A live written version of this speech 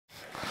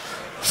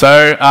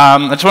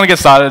I just want to get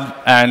started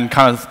and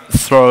kind of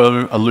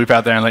throw a loop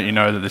out there and let you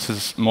know that this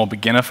is more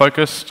beginner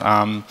focused.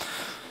 I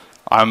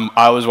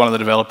was one of the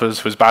developers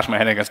who was bashing my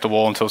head against the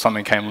wall until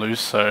something came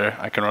loose, so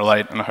I can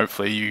relate, and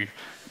hopefully you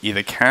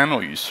either can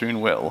or you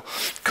soon will.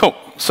 Cool.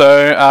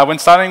 So when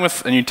starting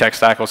with a new tech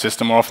stack or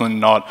system, more often than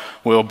not,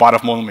 we'll bite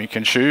off more than we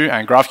can chew,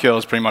 and GraphQL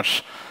is pretty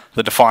much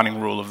the defining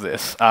rule of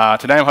this.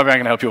 Today I'm hoping I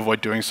can help you avoid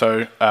doing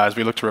so as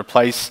we look to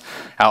replace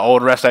our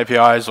old REST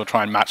APIs or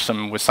try and match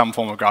them with some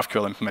form of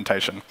GraphQL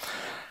implementation.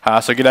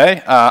 So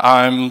g'day,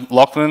 I'm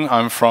Lachlan,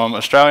 I'm from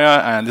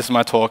Australia, and this is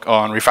my talk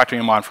on refactoring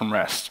your mind from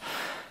REST.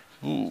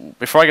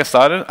 Before I get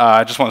started,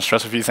 I just want to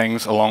stress a few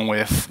things along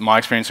with my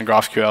experience in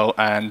GraphQL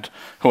and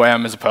who I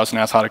am as a person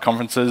outside of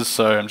conferences,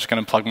 so I'm just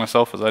going to plug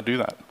myself as I do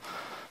that.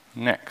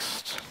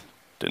 Next.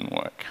 Didn't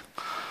work.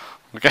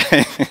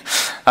 Okay,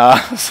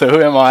 so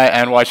who am I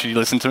and why should you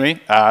listen to me?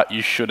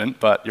 You shouldn't,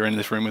 but you're in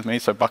this room with me,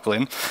 so buckle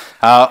in.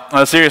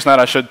 On a serious note,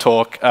 I should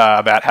talk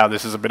about how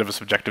this is a bit of a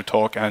subjective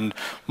talk, and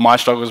my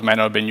struggles may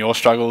not have been your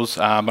struggles,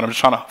 but I'm just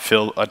trying to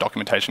fill a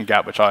documentation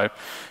gap which I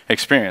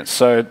experienced.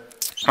 So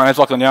my name is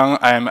Lachlan Young.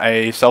 I am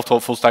a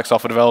self-taught full-stack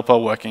software developer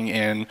working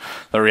in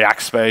the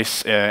React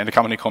space in a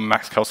company called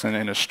Max Kelson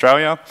in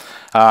Australia.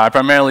 I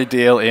primarily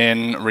deal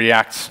in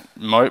React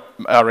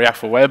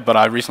for web, but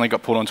I recently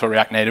got pulled onto a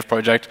React Native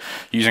project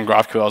using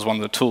GraphQL as one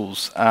of the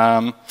tools.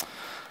 And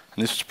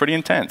this was pretty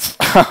intense.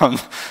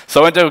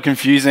 So I went to a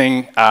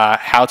confusing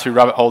how-to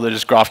rabbit hole that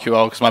is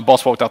GraphQL, because my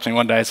boss walked up to me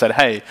one day and said,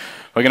 hey,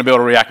 we're going to build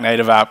a React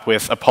Native app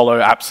with Apollo,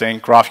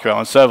 AppSync, GraphQL,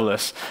 and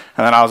serverless.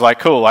 And then I was like,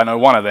 cool, I know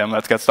one of them,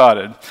 let's get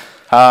started.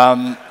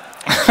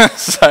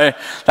 So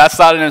that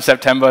started in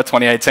September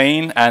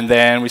 2018, and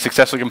then we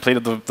successfully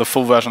completed the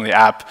full version of the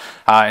app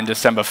in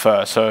December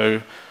 1st.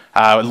 So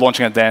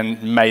launching it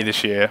then May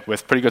this year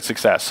with pretty good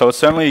success. So it's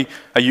certainly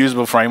a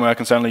usable framework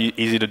and certainly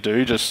easy to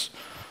do, just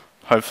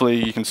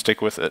hopefully you can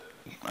stick with it.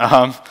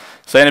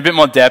 So in a bit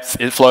more depth,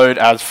 it flowed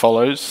as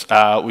follows.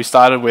 We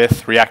started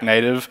with React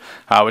Native,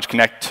 which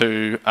connected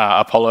to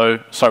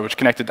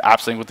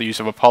AppSync with the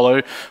use of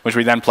Apollo, which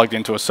we then plugged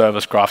into a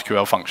serverless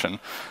GraphQL function.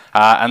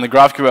 And the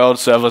GraphQL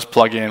serverless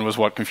plugin was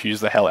what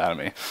confused the hell out of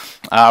me.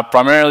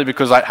 Primarily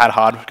because I had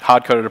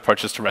hard-coded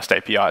approaches to REST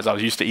APIs. I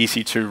was used to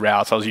EC2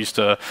 routes. I was used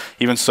to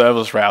even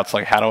serverless routes,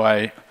 like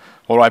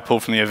what do I pull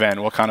from the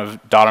event? What kind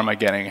of data am I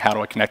getting? How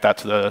do I connect that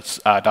to the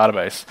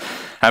database?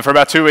 And for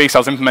about 2 weeks, I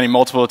was implementing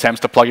multiple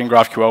attempts to plug in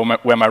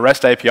GraphQL where my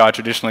REST API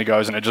traditionally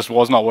goes, and it just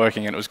was not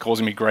working, and it was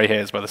causing me gray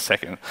hairs by the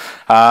second.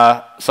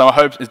 So I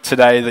hope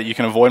today that you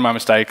can avoid my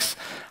mistakes,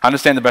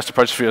 understand the best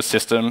approach for your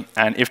system,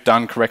 and if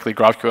done correctly,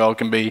 GraphQL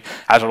can be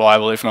as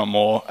reliable, if not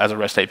more, as a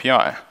REST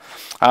API.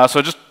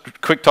 So just a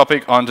quick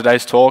topic on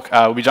today's talk.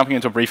 We'll be jumping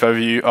into a brief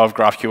overview of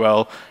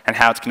GraphQL and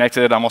how it's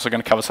connected. I'm also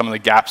going to cover some of the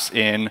gaps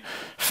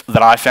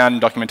that I found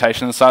in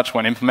documentation and such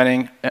when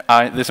implementing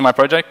this in my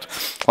project.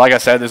 Like I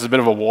said, this is a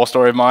bit of a war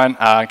story of mine.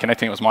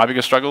 Connecting it was my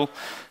biggest struggle.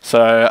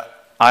 So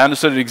I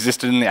understood it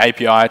existed in the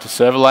API to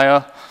server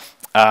layer,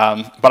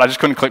 but I just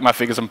couldn't click my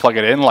fingers and plug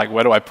it in. Like,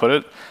 where do I put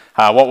it?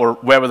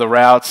 Where were the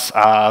routes?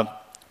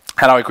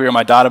 How do I query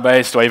my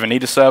database? Do I even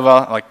need a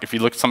server? Like, if you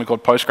look at something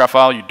called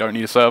PostgreSQL, you don't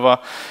need a server.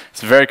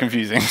 It's very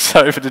confusing.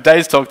 So for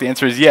today's talk, the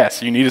answer is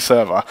yes, you need a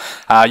server.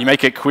 You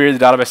make it query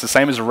the database the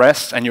same as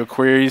REST, and your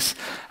queries,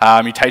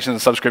 mutations,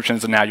 and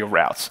subscriptions are now your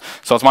routes.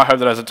 So it's my hope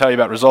that as I tell you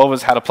about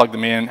resolvers, how to plug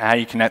them in, how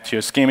you connect to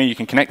your schema, you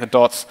can connect the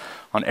dots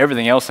on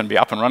everything else and be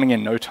up and running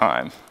in no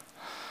time.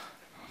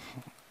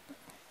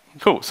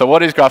 Cool. So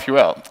what is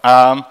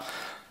GraphQL?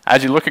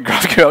 As you look at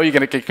GraphQL, you're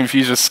going to get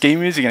confused with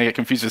schemas, you're going to get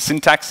confused with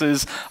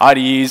syntaxes,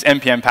 IDEs,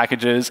 NPM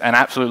packages, and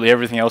absolutely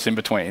everything else in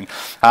between.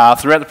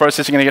 Throughout the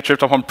process, you're going to get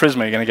tripped up on Prisma,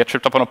 you're going to get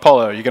tripped up on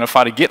Apollo, you're going to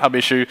find a GitHub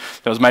issue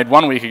that was made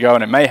 1 week ago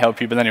and it may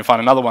help you, but then you'll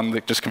find another one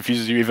that just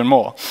confuses you even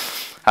more.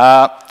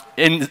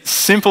 In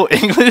simple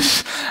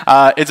English,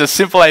 it's a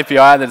simple API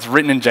that's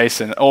written in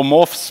JSON, or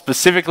more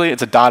specifically,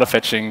 it's a data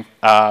fetching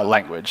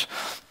language.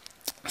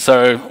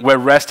 So where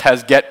REST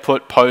has get,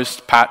 put,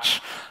 post,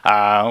 patch,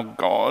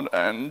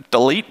 and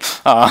delete,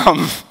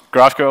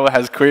 GraphQL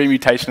has query,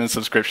 mutation, and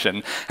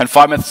subscription. And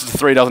 5 methods to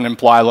 3 doesn't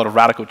imply a lot of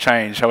radical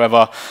change.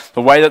 However,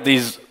 the way that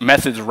these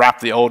methods wrap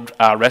the old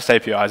REST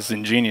APIs is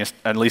ingenious,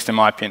 at least in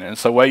my opinion.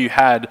 So where you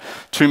had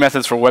 2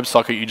 methods for a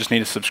WebSocket, you just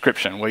need a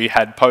subscription. Where you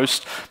had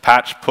post,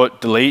 patch, put,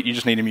 delete, you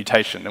just need a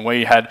mutation. And where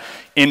you had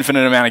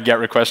infinite amount of GET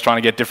requests trying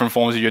to get different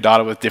forms of your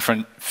data with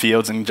different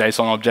fields and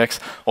JSON objects,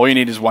 all you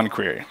need is one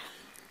query.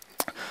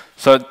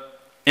 So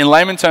in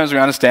layman terms, we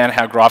understand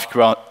how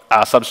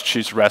GraphQL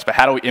substitutes REST, but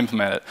how do we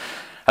implement it?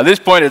 At this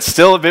point, it's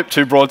still a bit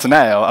too broad to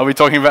nail. Are we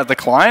talking about the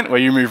client, where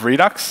you move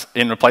Redux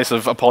in place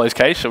of Apollo's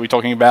cache? Are we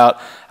talking about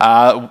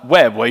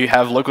web, where you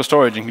have local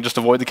storage and you can just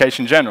avoid the cache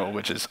in general,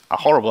 which is a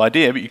horrible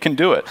idea, but you can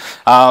do it.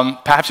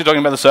 Perhaps you're talking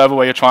about the server,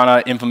 where you're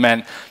trying to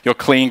implement your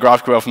clean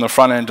GraphQL from the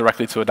front end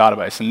directly to a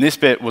database. And this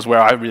bit was where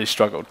I really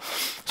struggled.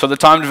 So at the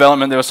time of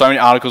development, there were so many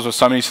articles with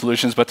so many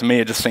solutions, but to me,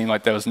 it just seemed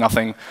like there was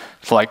nothing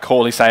to like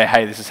clearly say,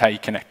 hey, this is how you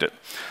connect it.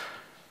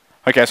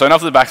 Okay, so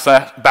enough of the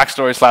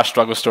backstory /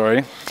 struggle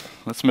story.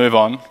 Let's move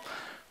on.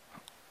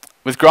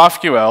 With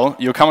GraphQL,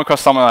 you'll come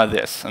across something like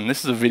this. And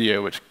this is a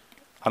video which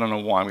I don't know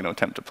why I'm going to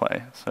attempt to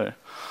play. So,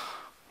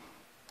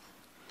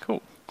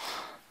 cool.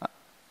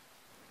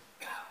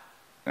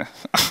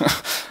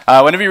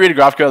 Whenever you read a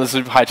GraphQL, there's a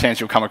super high chance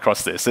you'll come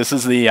across this. This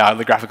is the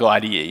graphical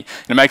IDE.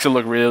 And it makes it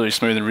look really, really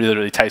smooth and really,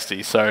 really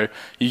tasty. So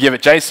you give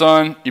it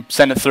JSON, you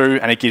send it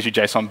through, and it gives you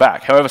JSON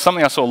back. However,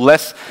 something I saw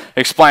less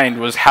explained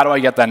was how do I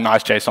get that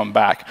nice JSON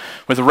back?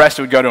 With the rest,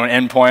 it would go to an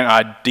endpoint.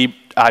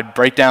 I'd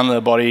break down the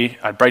body,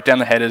 I'd break down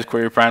the headers,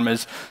 query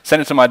parameters, send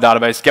it to my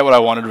database, get what I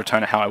wanted,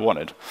 return it how I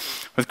wanted.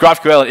 With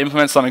GraphQL, it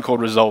implements something called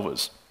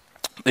resolvers.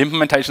 The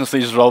implementations of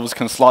these resolvers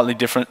can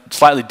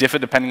slightly differ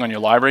depending on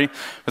your library.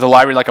 With a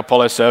library like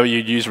Apollo Server,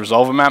 you'd use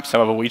resolver maps.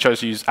 However, we chose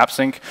to use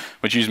AppSync,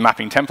 which use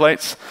mapping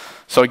templates.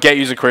 So a get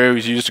user query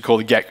was used to call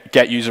the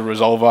get user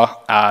resolver.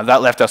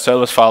 That left our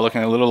serverless file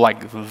looking a little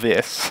like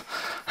this.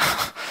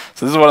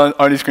 So this is one of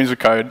the only screens of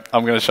code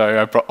I'm going to show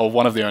you, or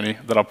one of the only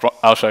that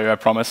I'll show you, I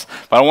promise.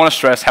 But I want to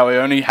stress how we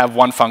only have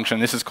one function.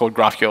 This is called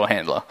GraphQL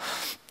handler.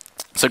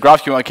 So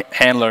GraphQL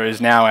handler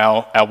is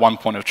now our one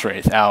point of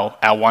truth,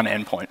 our one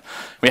endpoint.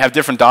 We have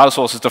different data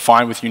sources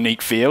defined with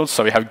unique fields.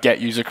 So we have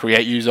get user,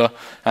 create user,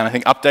 and I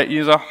think update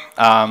user.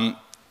 And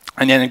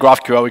then in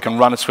GraphQL, we can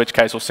run a switch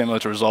case or similar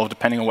to resolve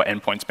depending on what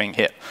endpoint's being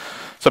hit.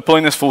 So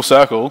pulling this full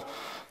circle,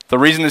 the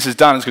reason this is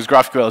done is because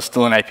GraphQL is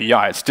still an API.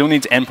 It still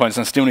needs endpoints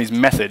and still needs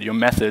method. Your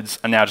methods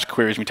are now just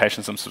queries,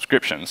 mutations, and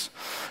subscriptions.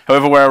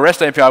 However, where a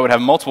REST API would have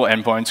multiple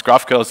endpoints,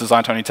 GraphQL is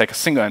designed to only take a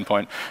single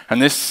endpoint.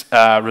 And this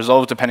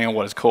resolves depending on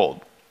what it's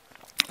called.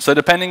 So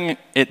doing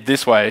it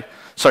this way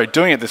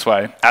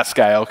at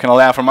scale can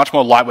allow for a much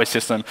more lightweight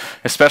system,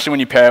 especially when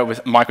you pair it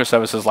with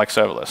microservices like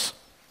serverless.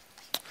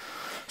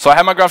 So I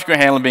have my GraphQL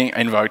handler being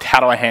invoked.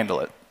 How do I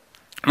handle it?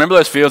 Remember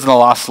those fields in the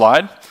last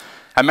slide?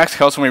 At Max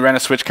Kelson, we ran a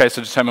switch case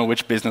to determine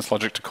which business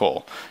logic to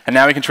call. And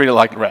now we can treat it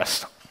like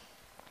REST.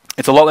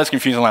 It's a lot less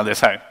confusing like this,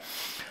 hey?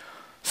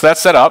 So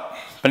that's set up,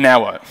 but now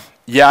what?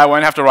 Yeah, I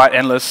won't have to write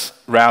endless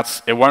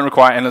routes. It won't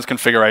require endless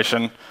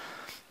configuration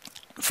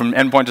from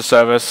endpoint to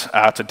service,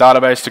 to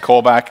database, to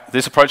callback.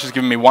 This approach has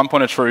given me one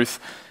point of truth,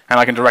 and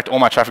I can direct all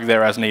my traffic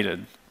there as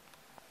needed.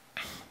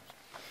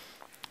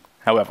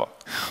 However,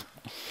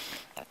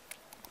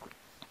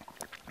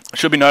 it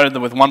should be noted that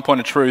with one point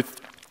of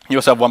truth, you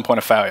also have one point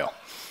of failure.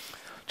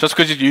 Just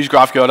because you use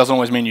GraphQL doesn't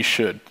always mean you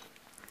should.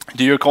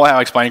 Do you recall how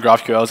I explained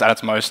GraphQL is at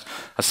its most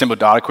a simple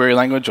data query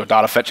language or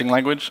data fetching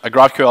language? A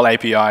GraphQL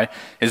API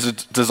is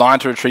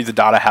designed to retrieve the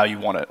data how you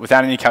want it,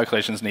 without any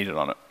calculations needed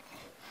on it.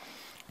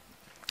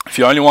 If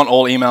you only want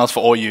all emails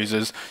for all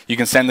users, you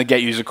can send the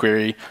get user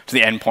query to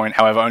the endpoint,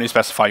 however, only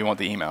specify you want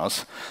the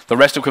emails. The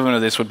REST equivalent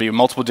of this would be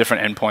multiple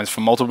different endpoints for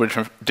multiple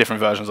different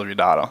versions of your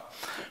data.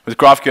 With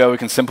GraphQL, we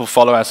can simply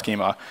follow our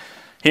schema.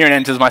 Here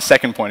enters my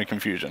second point of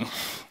confusion.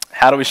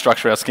 How do we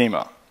structure our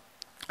schema?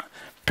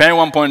 Pairing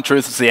one point of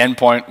truth as the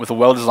endpoint with a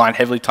well-designed,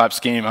 heavily typed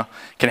schema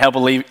can help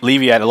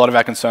alleviate a lot of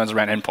our concerns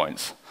around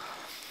endpoints.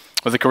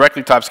 With a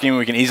correctly typed schema,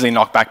 we can easily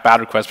knock back bad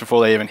requests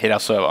before they even hit our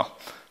server.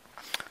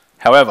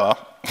 However,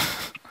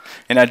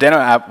 in our demo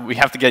app, we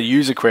have to get a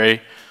user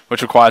query,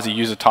 which requires a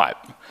user type.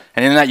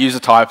 And in that user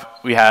type,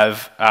 we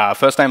have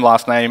first name,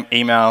 last name,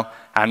 email,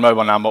 and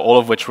mobile number, all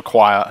of which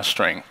require a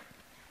string.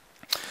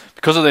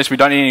 Because of this, we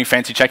don't need any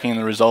fancy checking in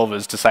the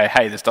resolvers to say,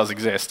 hey, this does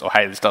exist, or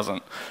hey, this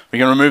doesn't. We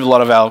can remove a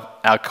lot of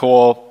our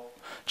core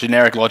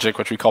generic logic,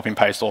 which we copy and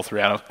paste all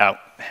throughout our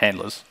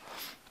handlers.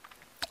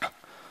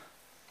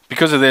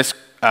 Because of this,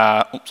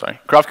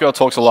 GraphQL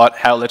talks a lot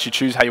how it lets you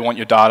choose how you want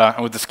your data,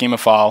 and with the schema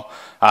file,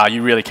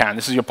 you really can.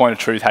 This is your point of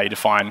truth, how you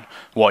define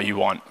what you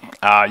want.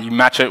 You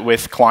match it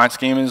with client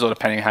schemas, or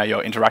depending on how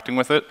you're interacting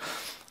with it.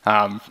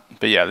 But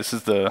yeah, this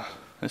is the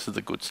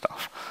good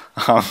stuff.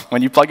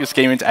 When you plug your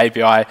schema into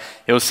API,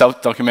 it will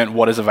self-document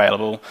what is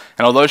available.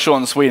 And although short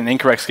and sweet, an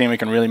incorrect schema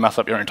can really mess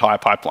up your entire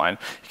pipeline.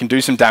 You can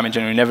do some damage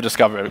and you'll never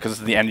discover it because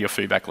it's the end of your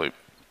feedback loop.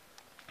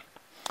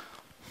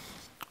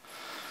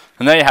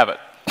 And there you have it.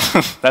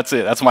 That's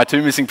it. That's my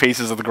two missing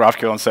pieces of the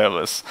GraphQL and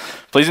serverless.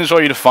 Please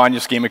ensure you define your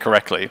schema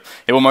correctly.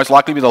 It will most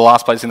likely be the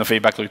last place in the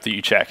feedback loop that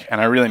you check,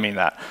 and I really mean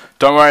that.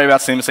 Don't worry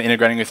about seamlessly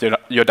integrating with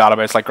your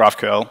database like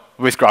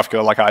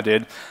GraphQL like I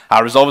did.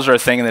 Resolvers are a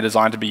thing and they're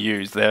designed to be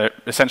used. They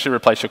essentially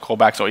replace your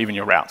callbacks or even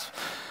your routes.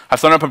 I've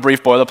thrown up a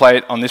brief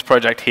boilerplate on this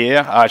project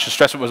here. I should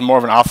stress it was more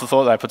of an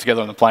afterthought that I put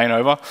together on the plane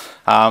over.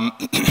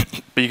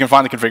 But you can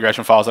find the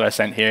configuration files that I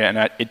sent here,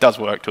 and it does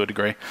work to a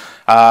degree.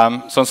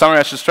 So in summary,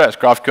 I should stress,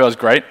 GraphQL is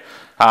great.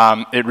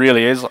 It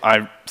really is.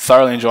 I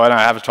thoroughly enjoy it.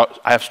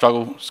 I have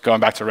struggles going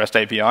back to REST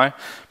API.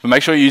 But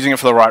make sure you're using it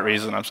for the right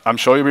reason. I'm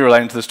sure you'll be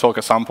relating to this talk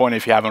at some point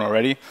if you haven't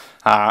already.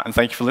 And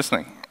thank you for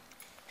listening.